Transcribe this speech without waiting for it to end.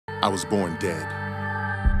I was born dead.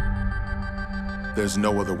 There's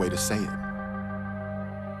no other way to say it.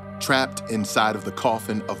 Trapped inside of the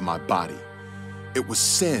coffin of my body. It was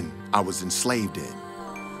sin I was enslaved in.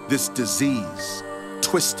 This disease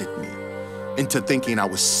twisted me into thinking I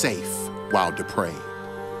was safe while depraved.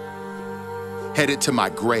 Headed to my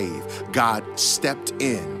grave, God stepped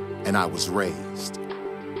in and I was raised.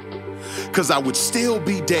 'Cause I would still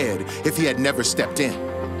be dead if he had never stepped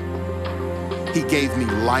in. He gave me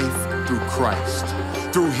life through Christ.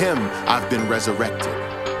 Through him, I've been resurrected.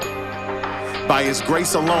 By his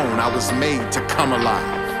grace alone, I was made to come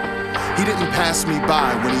alive. He didn't pass me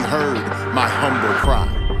by when he heard my humble cry.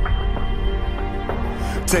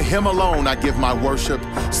 To him alone I give my worship.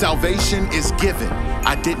 Salvation is given,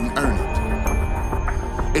 I didn't earn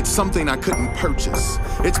it. It's something I couldn't purchase.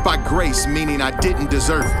 It's by grace, meaning I didn't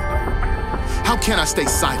deserve it. How can I stay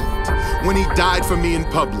silent when he died for me in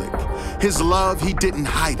public? His love, he didn't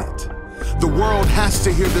hide it. The world has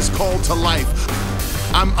to hear this call to life.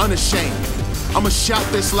 I'm unashamed. I'ma shout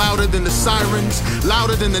this louder than the sirens,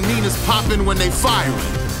 louder than the Ninas popping when they firing.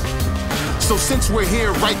 So since we're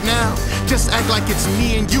here right now, just act like it's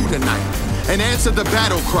me and you tonight and answer the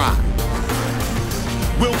battle cry.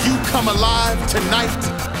 Will you come alive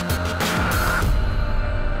tonight?